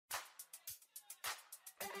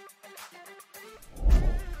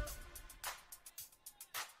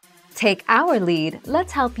Take our lead,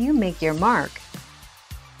 let's help you make your mark.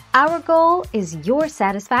 Our goal is your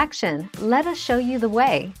satisfaction. Let us show you the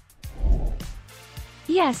way.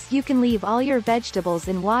 Yes, you can leave all your vegetables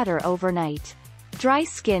in water overnight. Dry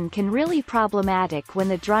skin can really problematic when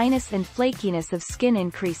the dryness and flakiness of skin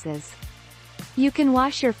increases. You can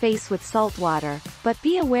wash your face with salt water, but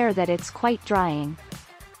be aware that it's quite drying.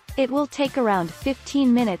 It will take around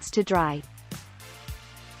 15 minutes to dry.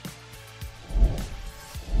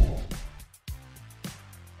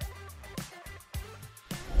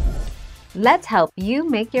 Let's help you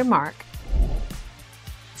make your mark.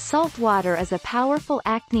 Salt water is a powerful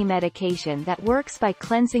acne medication that works by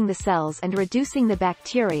cleansing the cells and reducing the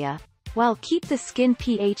bacteria, while keep the skin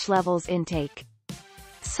pH levels intake.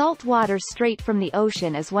 Salt water straight from the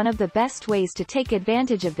ocean is one of the best ways to take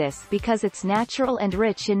advantage of this because it's natural and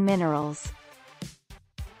rich in minerals.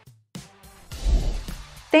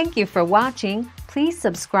 Thank you for watching. Please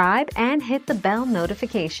subscribe and hit the bell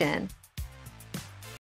notification.